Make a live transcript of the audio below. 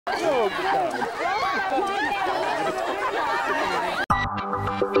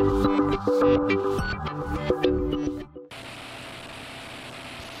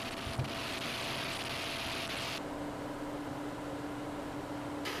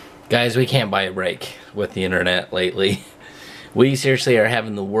Guys, we can't buy a break with the internet lately. We seriously are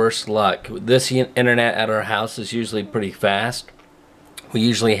having the worst luck. This internet at our house is usually pretty fast. We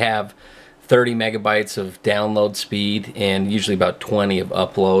usually have 30 megabytes of download speed and usually about 20 of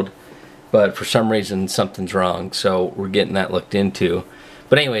upload. But for some reason something's wrong, so we're getting that looked into.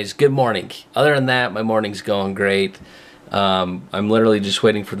 But anyways, good morning. Other than that, my morning's going great. I'm literally just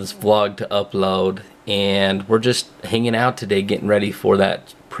waiting for this vlog to upload, and we're just hanging out today getting ready for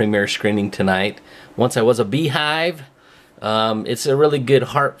that premiere screening tonight. Once I Was a Beehive. It's a really good,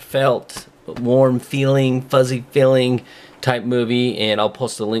 heartfelt, warm feeling, fuzzy feeling type movie, and I'll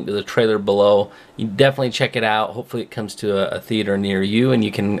post a link to the trailer below. You definitely check it out. Hopefully it comes to a theater near you and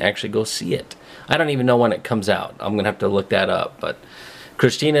you can actually go see it. I don't even know when it comes out. I'm gonna have to look that up. But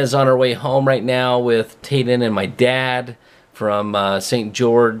Christina is on her way home right now with Tayden and my dad from St.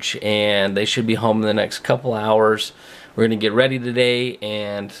 George, and they should be home in the next couple hours. We're gonna get ready today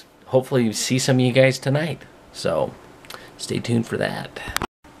and hopefully see some of you guys tonight. So stay tuned for that.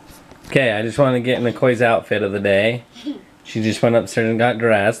 Okay, I just wanted to get McCoy's outfit of the day. She just went upstairs and got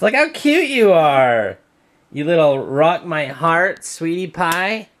dressed. Look how cute you are! You little rock my heart, sweetie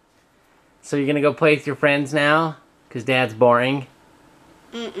pie. So you're gonna go play with your friends now? Cause Dad's boring?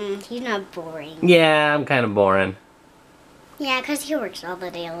 He's not boring. Yeah, I'm kind of boring. Yeah, cause he works all the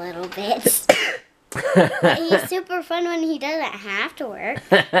day a little bit. But he's super fun when he doesn't have to work.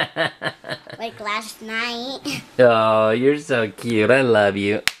 Like last night. Oh, you're so cute. I love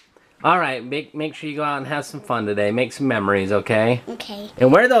you. Alright, make sure you go out and have some fun today. Make some memories, okay? Okay.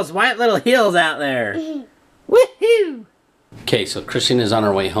 And wear those white little heels out there. Woohoo! Okay, so Christina's on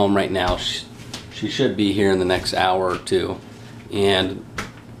her way home right now. She should be here in the next hour or two. And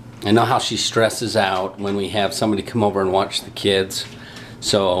I know how she stresses out when we have somebody come over and watch the kids.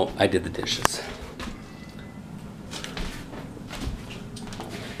 So I did the dishes.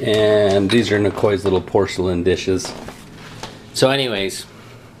 And these are McCoy's little porcelain dishes. So anyways,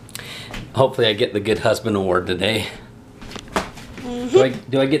 hopefully I get the Good Husband Award today. Do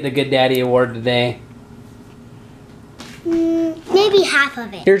I get the Good Daddy Award today? Maybe half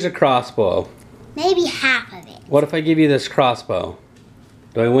of it. Here's a crossbow. Maybe half of it. What if I give you this crossbow?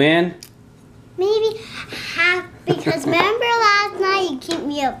 Do I win? Maybe half, because remember last night you kept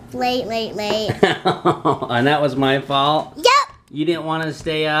me up late. And that was my fault? Yep. You didn't want to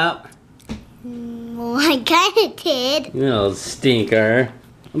stay up? Well, I kinda did. You little stinker.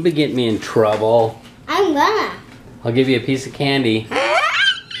 Don't be getting me in trouble. I'm gonna. I'll give you a piece of candy.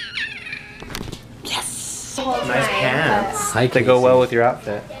 Yes. Nice pants. Hi, They go Casey. well with your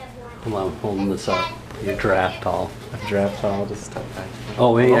outfit. Hold on, I'm holding this up. Your giraffe tall. A draft towel, just step back.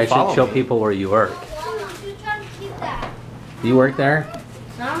 Oh, maybe I follow should show me. people where you work. You work there?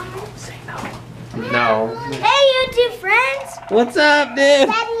 No. Say no. No. Hey, you two friends. What's up, dude?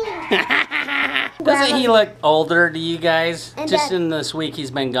 Daddy. Doesn't he look older to you guys? And Just Dad- in this week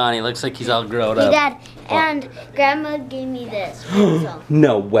he's been gone. He looks like he's all grown Hey, up. Dad. And Grandma gave me this. So,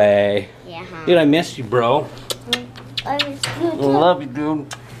 No way. yeah. Dude, I missed you, bro. I miss you too. Love you,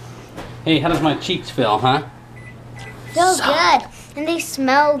 dude. Hey, how does my cheeks feel, huh? Feel good. And they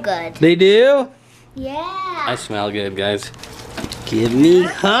smell good. They do? Yeah. I smell good, guys. Give me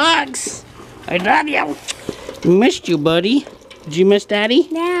hugs. I love you. Missed you, buddy. Did you miss Daddy?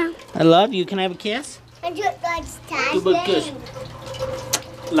 Yeah. I love you. Can I have a kiss? I just like to Give a kiss.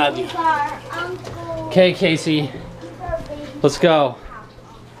 Love you. Our uncle. Okay, Casey. Let's go.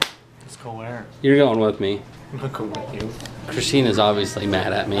 Let's go where? You're going with me. I'm not going with you. Christina's obviously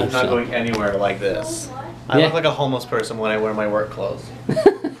mad at me. I'm not so- going anywhere like this. I Yeah. look like a homeless person when I wear my work clothes.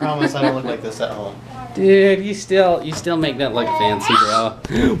 Promise I don't look like this at home. Dude, you still make that look fancy, bro.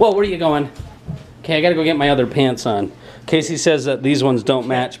 Whoa, where are you going? Okay, I gotta go get my other pants on. Casey says that these ones don't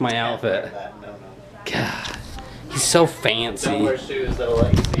match my outfit. No. God, he's so Don't fancy. wear shoes that'll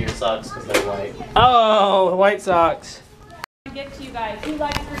let you see your socks because they're white. Oh, white socks. Get to you guys. Who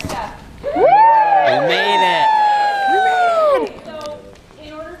likes your stuff? We made it. So,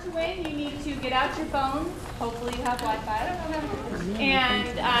 in order to win, you need to get out your phones. Hopefully, you have Wi-Fi. I don't know.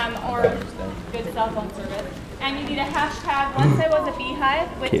 And or good cell phone service. And you need a hashtag Once I Was a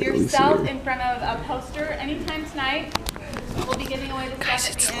Beehive with Can't really see yourself her. in front of a poster anytime tonight. We'll be giving away the Guys,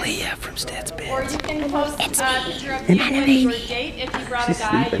 stuff it's at the end. Leah from Stats Or Beds. you can post a picture of you with your date. If you brought a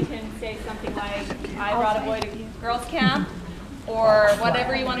guy, you can say something like, I brought a boy to girls camp, or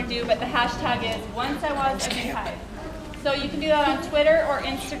whatever you want to do, but the hashtag is Once I Was a Beehive. So you can do that on Twitter or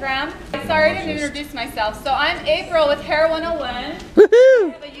Instagram. Sorry, I didn't introduce myself. So I'm April with Hair 101. I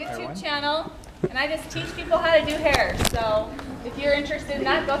have a YouTube channel, and I just teach people how to do hair. So if you're interested in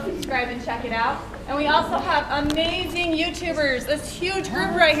that, go subscribe and check it out. And we also have amazing YouTubers, this huge group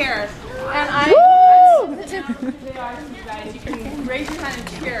right here. And they are you guys. You can raise your hand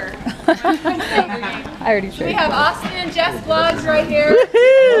and cheer. I already cheered. We have Austin and Jess vlogs right here.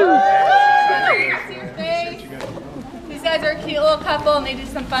 These guys are a cute little couple and they do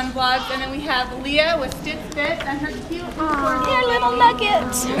some fun vlogs. And then we have Leah with Stitch Bits and her cute little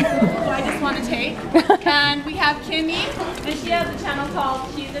nuggets. I just want to take. And we have Kimmy, and she has a channel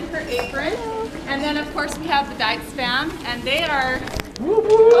called She's in Her Apron. And then of course we have the Dyches fam, and they are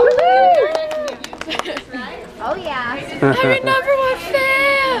right? Oh yeah. I'm your number one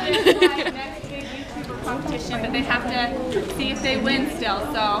fan. Next big YouTuber competition, but they have to see if they win still.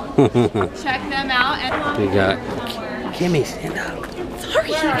 So check them out. And We got Kimmy, stand up. Sorry.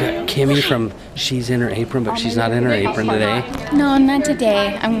 We got Kimmy from She's in Her Apron, but she's not in her apron today. No, not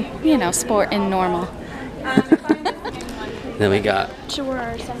today. I'm, you know, sport and normal. Then we got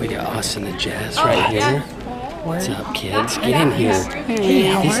Austin and Jess right here. What's up, kids? Get in here. Hey,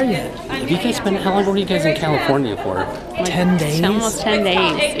 how are you? Have you guys been? How long were you guys in California for? 10 days? Almost 10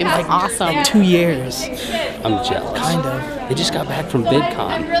 days. It was awesome. 2 years. I'm jealous. Kind of. They just got back from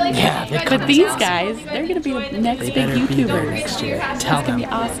VidCon. Yeah, But these guys, they're going to be the next big better be there YouTubers. next year. Tell It's going them.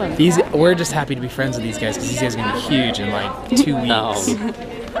 to be awesome. We're just happy to be friends with these guys because these guys are going to be huge in like 2 weeks. No.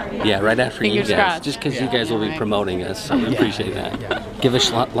 Yeah, right after Fingers you guys. crossed. Just because you guys will be promoting us, so we appreciate that. Yeah. Give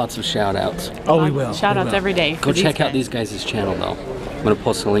us lots of shout outs. Oh, we will. Shout We outs will. every day. Go for check out guys. these guys' channel though. I'm gonna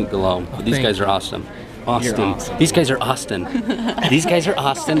post a link below. But these thank guys you. are awesome. Austin. You're awesome. These guys are Austin. These guys are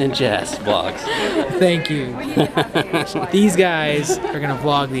Austin and Jess vlogs. Thank you. These guys are going to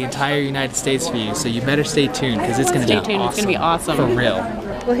vlog the entire United States for you, so you better stay tuned because it's going to be Stay tuned, awesome. it's gonna be awesome. For real.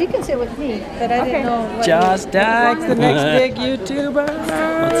 Well, he can sit with me, but I didn't know what Josh Dyches, the next big YouTuber.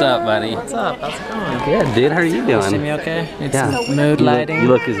 What's up, buddy? What's up? How's it going? Good, dude. How are you See doing? me okay? It's Yeah. mood lighting. You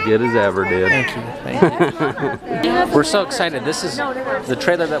look as good as ever, dude. Thank you. Thank you. We're so excited. This is the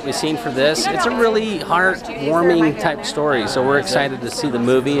trailer that we've seen for this. It's a really heartwarming type story, so we're excited to see the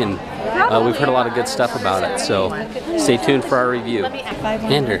movie, and we've heard a lot of good stuff about it. So stay tuned for our review.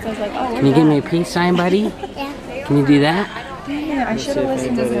 Andrew, can you give me a peace sign, buddy? Yeah. Can you do that? Yeah, I should have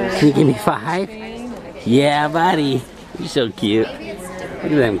listened to her. Can you give me 5? Yeah, buddy. You're so cute. Look at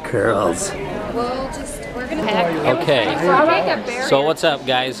them curls. Okay. So what's up,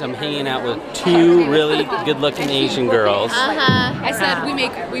 guys? I'm hanging out with 2 really good-looking Asian girls. I said we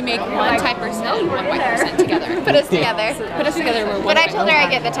make one Thai person and one white person together. Put us together. Put us together. We're one. But I told her I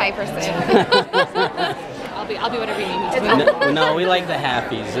get the Thai person. I'll be whatever you need me to be. No, we like the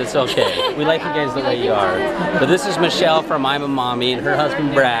halfies. It's okay. We like you guys the way you are. But this is Michelle from I'm a Mommy and her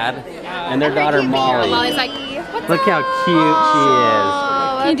husband Brad and their daughter Molly. Molly's like, Look how cute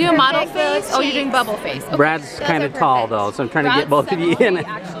can you do a model face? Oh, you're doing bubble face. she is. Okay. Brad's kind of tall though, so I'm trying to get both of you in.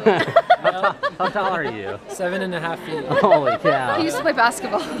 Actually. How tall are you? 7.5 feet. Holy I cow. used to play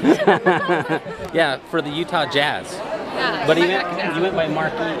basketball. Yeah, for the Utah Jazz. Yeah, But you went by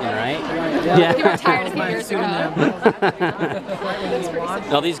Mark Eaton, right? Yeah. He retired a few years ago.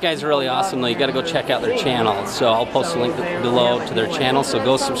 No, these guys are really awesome though. You gotta go check out their channel. So I'll post a link below to their channel, so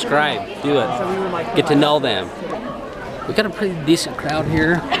go subscribe. Do it. Get to know them. We got a pretty decent crowd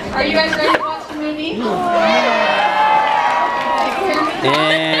here. Are you guys ready to watch the movie?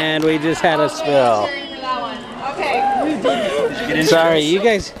 And we just had a spill. Okay. Sorry, you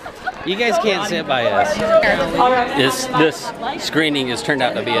guys can't sit by us. This screening has turned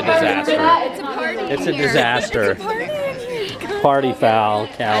out to be a disaster. It's a disaster. Party foul,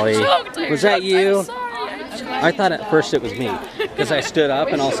 Callie. Was that you? I thought at first it was me because I stood up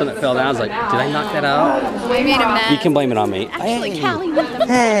and all of a sudden it fell down. I was like, did I knock that out? I made a mess. You can blame it on me. Actually, Callie, what the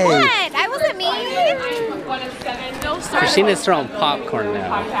Hey, What? I wasn't me. Christina's throwing popcorn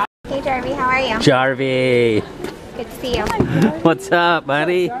now. Hey, Jarvie, how are you? Jarvie, Good to see you. what's up,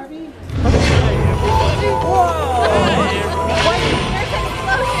 buddy?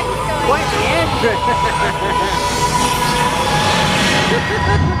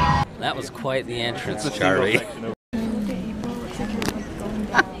 That was quite the entrance, Jarvie.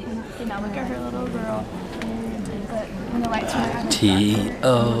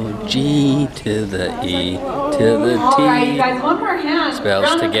 T-O-G to the E to the All right, you T. guys, one more hand. Spells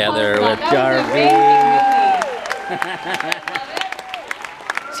Round of together applause with for that. That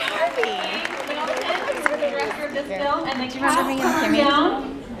was a great movie. Middleton, the director of this film, and the cast come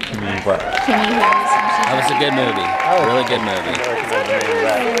down. That was a good movie. Really good movie.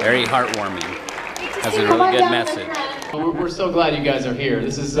 Very heartwarming. Has a really good message. We're so glad you guys are here.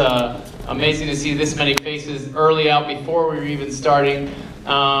 This is amazing to see this many faces early out before we were even starting.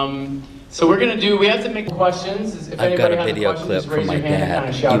 So we have to make questions. If I've got a anybody video has clip questions, from my raise your hand and dad.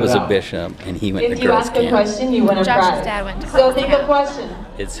 kinda shout He was it a out. bishop and he went to If you girls' ask a camp. question, you win a Josh's prize. dad went to So girls' think camp. a question.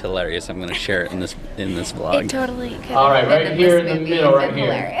 It's hilarious. I'm going to share it in this vlog. It totally could All right, have been right in here this in the movie middle, and right been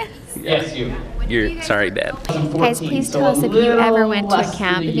here. hilarious. Yes, you. You're sorry, Dad. Guys, please tell us if you ever went to a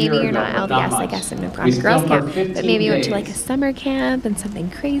camp. Maybe you're not LDS, I guess, and have gone to girls' camp, but maybe you went to like a summer camp and something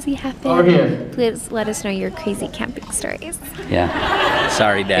crazy Over here. happened. Please let us know your crazy camping stories. Yeah.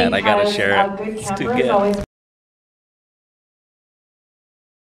 Sorry, Dad. I got to share A it. good It's too camper is good. always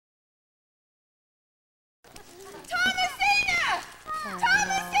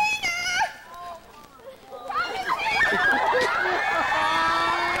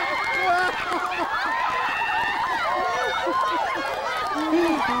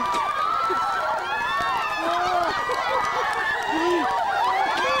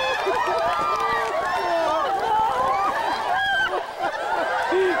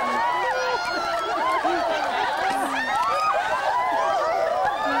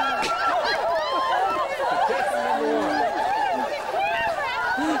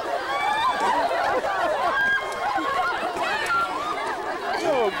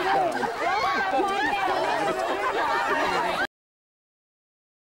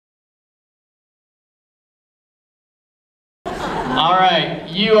All right,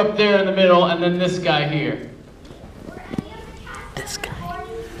 you up there in the middle, and then this guy here. This guy.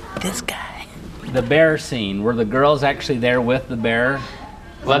 This guy. The bear scene. Were the girls actually there with the bear?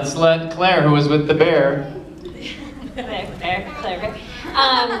 Let's let Claire, who was with the bear. Claire.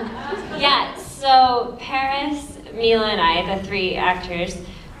 Yeah, so Paris, Mila, and I, the three actors,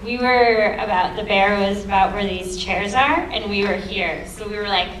 the bear was about where these chairs are, and we were here. So we were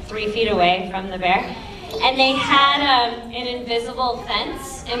like 3 feet away from the bear. And they had an invisible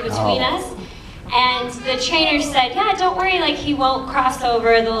fence in between us. And the trainer said, yeah, don't worry, like he won't cross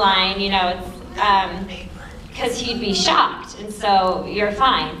over the line, you know, because he'd be shocked, and so you're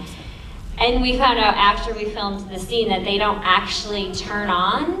fine. And we found out after we filmed the scene that they don't actually turn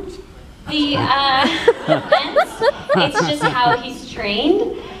on the fence. It's just how he's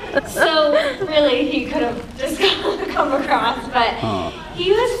trained. So really, he could have just come across, but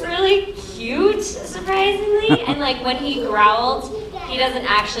he was really cute, surprisingly. And like when he growled, he doesn't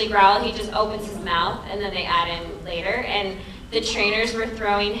actually growl, he just opens his mouth, and then they add in later. And the trainers were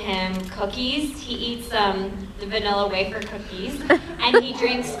throwing him cookies. He eats the vanilla wafer cookies, and he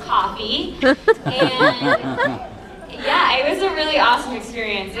drinks coffee. And yeah, it was a really awesome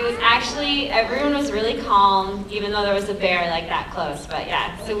experience. It was actually, everyone was really calm, even though there was a bear like that close. But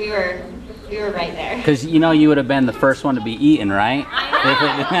yeah, so we were right there. Because you know you would have been the first one to be eaten, right? I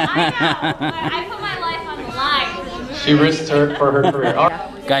know. But I put my life on the line. She risked her for her career. All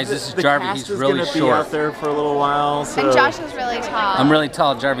right. Guys, this is Jarvie. He's really Be short. out there for a little while. So. And Josh is really tall. I'm really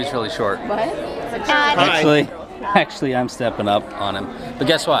tall. Jarvie's really short. What? Actually, I'm stepping up on him. But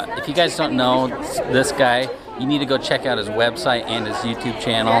guess what? If you guys don't know this guy, you need to go check out his website and his YouTube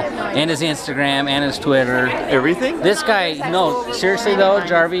channel and his Instagram and his Twitter. Everything? This guy, no, seriously though,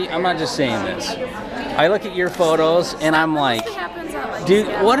 Jarvie, I'm not just saying this. I look at your photos and I'm like, dude,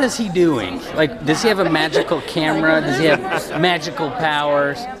 what is he doing? Like, does he have a magical camera? Does he have magical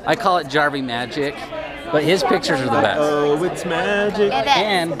powers? I call it Jarvie magic. But his pictures are the best. Oh, it's magic. It is.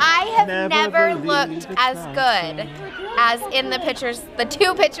 And I have never looked as good as in the pictures, the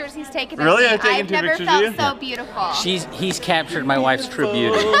 2 pictures he's taken of Really? me. I've taken I've 2 never pictures felt of you? so beautiful. He's captured my wife's true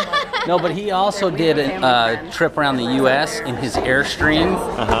beauty. No, but he also did a trip around the U.S. in his Airstream.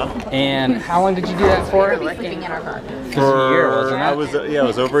 And how long did you do that for? Sleeping in our car. For a year, wasn't it? It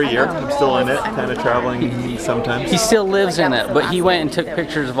was over a year. I'm still in it, kind of traveling sometimes. He still lives in it, but he went and took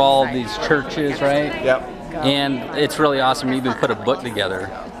pictures of all of these churches, right? Yep. And it's really awesome. He even put a book together.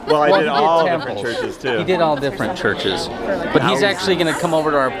 Well, I did he all temples. different churches too. He did all different churches. But he's actually going to come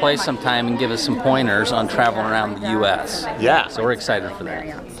over to our place sometime and give us some pointers on traveling around the U.S. Yeah. So we're excited for that.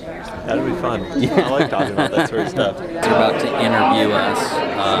 That'll be fun. I like talking about that sort of stuff. They're about to interview us.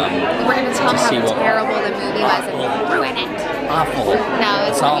 We're going to tell to see him how what- terrible the movie was and ruin it. Awful. No,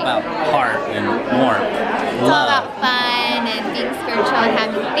 It's all about heart and warmth, It's all love. about fun and being spiritual and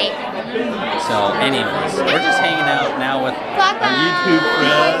having faith. So anyways, we're just hanging out now with our YouTube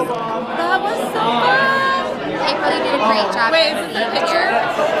friend. That was so fun. April, you did a great job. Wait, is this a picture?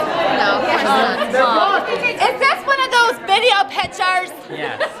 No, of course not. Is this one of those video pictures?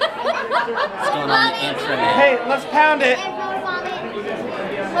 Yes. It's going on the intranet. Hey, let's pound it.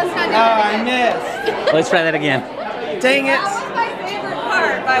 Let's not do I missed. Let's try that again. Dang it. That was my favorite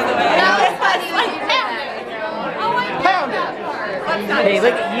part, by the way. That was funny when you did that. Hey,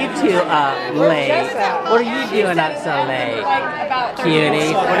 look at you two late. What are you doing up so late?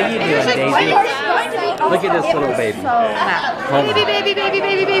 Cutie, what are you doing, Daisy? Look at this little baby. Baby, baby, baby,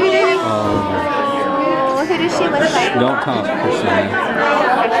 baby, baby, baby. Oh. Who does she look like? Don't talk, Christina.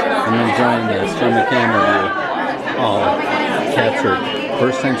 I'm enjoying this from the camera view. Oh, captured.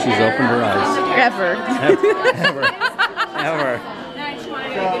 First time she's opened her eyes. Ever. Ever.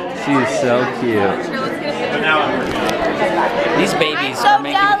 She's so cute. These babies I'm so are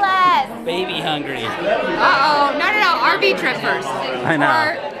making jealous. baby hungry. Uh-oh. No, RV trip first. I know.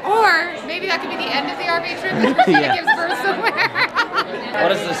 Or maybe that could be the end of the RV trip. Yeah. It gives birth somewhere.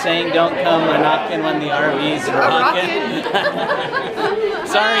 What is the saying? Don't come knocking when the RVs are rocking.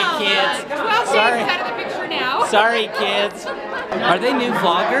 Sorry, kids. 12 days out of the picture now. Sorry, kids. Are they new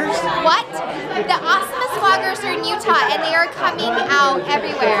vloggers? What? The awesomest vloggers are in Utah, and they are coming out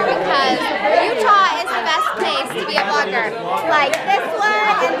everywhere because Utah is the best place to be a vlogger. Like this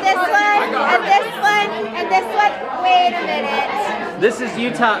one, and this one, and this one, and this one. Wait a minute. This is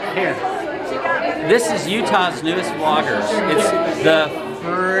Utah. Here. This is Utah's newest vloggers. It's the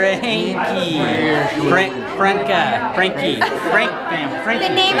Frankie. Frankie.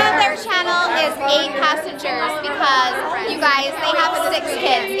 The name of their channel is 8 Passengers because you guys, they have 6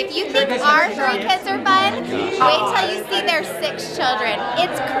 kids. If you think our 3 kids are fun, wait till you see their 6 children.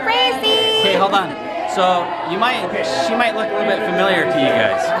 It's crazy. Okay, hold on. So she might look a little bit familiar to you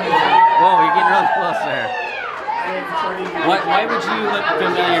guys. Whoa, you're getting really close there. Why would you look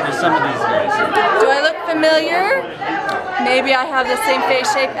familiar to some of these guys? Do I look familiar? Maybe I have the same face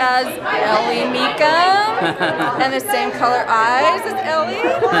shape as Ellie Mika and the same color eyes as Ellie.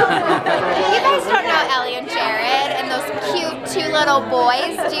 You guys don't know Ellie and Jared and those cute 2 little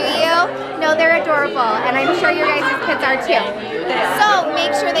boys, do you? No, they're adorable, and I'm sure your guys' kids are too. So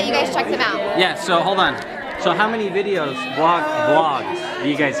make sure that you guys check them out. Yeah, so hold on. So how many videos, vlogs do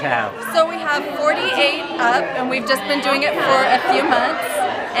you guys have? So we have 48 up, and we've just been doing it for a few months.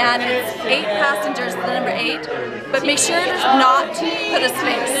 And it's 8 passengers, the number 8. But make sure not to put a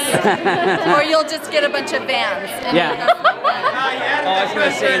space, or you'll just get a bunch of vans. And Yeah. Oh, I was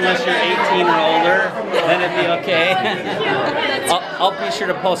gonna say unless you're 18 or older, then it'd be okay. I'll be sure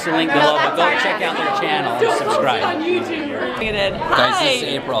to post a link below, but go check out their channel and subscribe. Guys, this is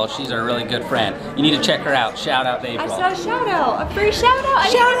April. She's our really good friend. You need to check her out. Shout out to April. I saw a shout out, a free shout out. I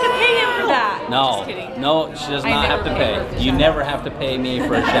didn't have to pay him for that. No, no, she does not have to pay. You never have to pay me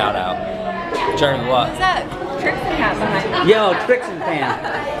for a shout out. Jeremy, what? What's that Trixie hat behind? Yo, Trixie fan.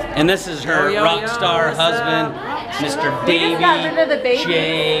 And this is her rock star husband, Mr. Davey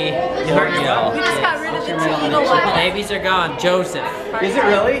J. Orgiel. We just got rid of the 2 little ones. Babies are gone. Joseph. Is it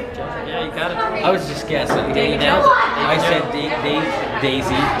really? Yeah, you got it. I was just guessing. You nailed it. I said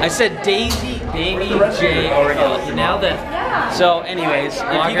Daisy. I said Daisy Davey J. Orgiel. You nailed it. So anyways,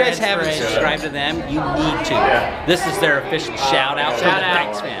 if you guys haven't subscribed to them, you need to. This is their official shout out to the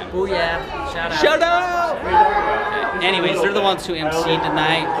Dyches fam. Oh yeah. Shout out. Shout out! Anyways, they're the ones who MC'd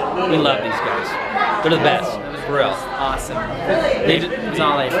tonight. We love these guys. They're the best. For real. Awesome. It's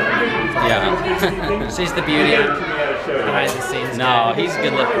all April. Yeah. She's the beauty behind the scenes. No, he's a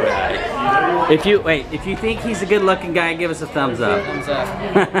good looking guy. If you think he's a good looking guy, give us a thumbs up. Thumbs up.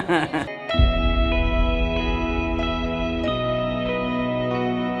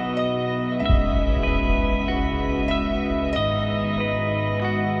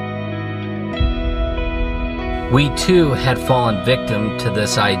 We too had fallen victim to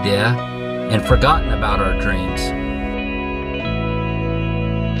this idea and forgotten about our dreams.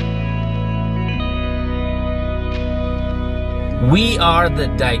 We are the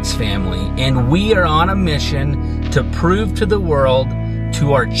Dyches family, and we are on a mission to prove to the world,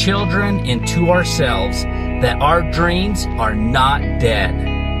 to our children, and to ourselves that our dreams are not dead.